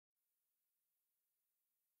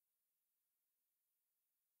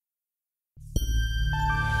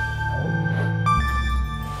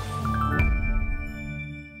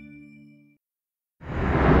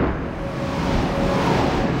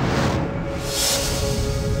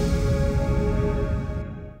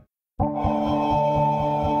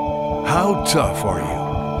How tough are you?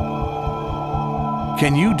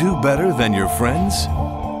 Can you do better than your friends?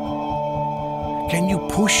 Can you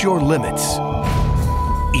push your limits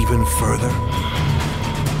even further?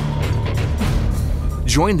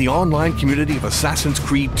 Join the online community of Assassin's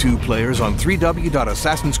Creed 2 players on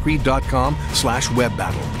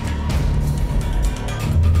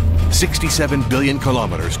www.assassinscreed.com/webbattle. 67 billion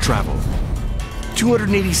kilometers traveled.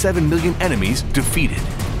 287 million enemies defeated.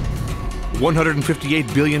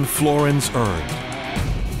 158 billion florins earned.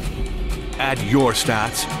 Add your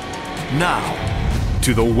stats now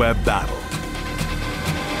to the web battle.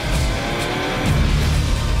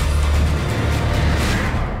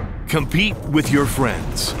 Compete with your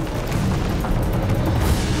friends.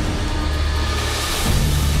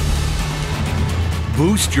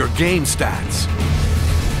 Boost your game stats.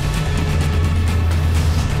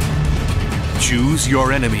 Choose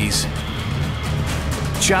your enemies.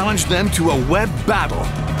 Challenge them to a web battle.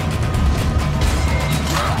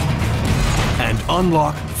 And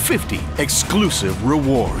unlock 50 exclusive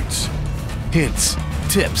rewards. Hints,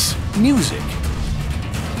 tips, music,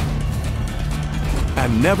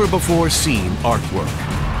 and never-before-seen artwork.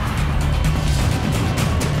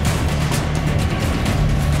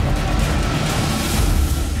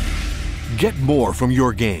 Get more from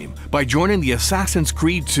your game by joining the Assassin's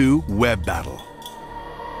Creed 2 web battle.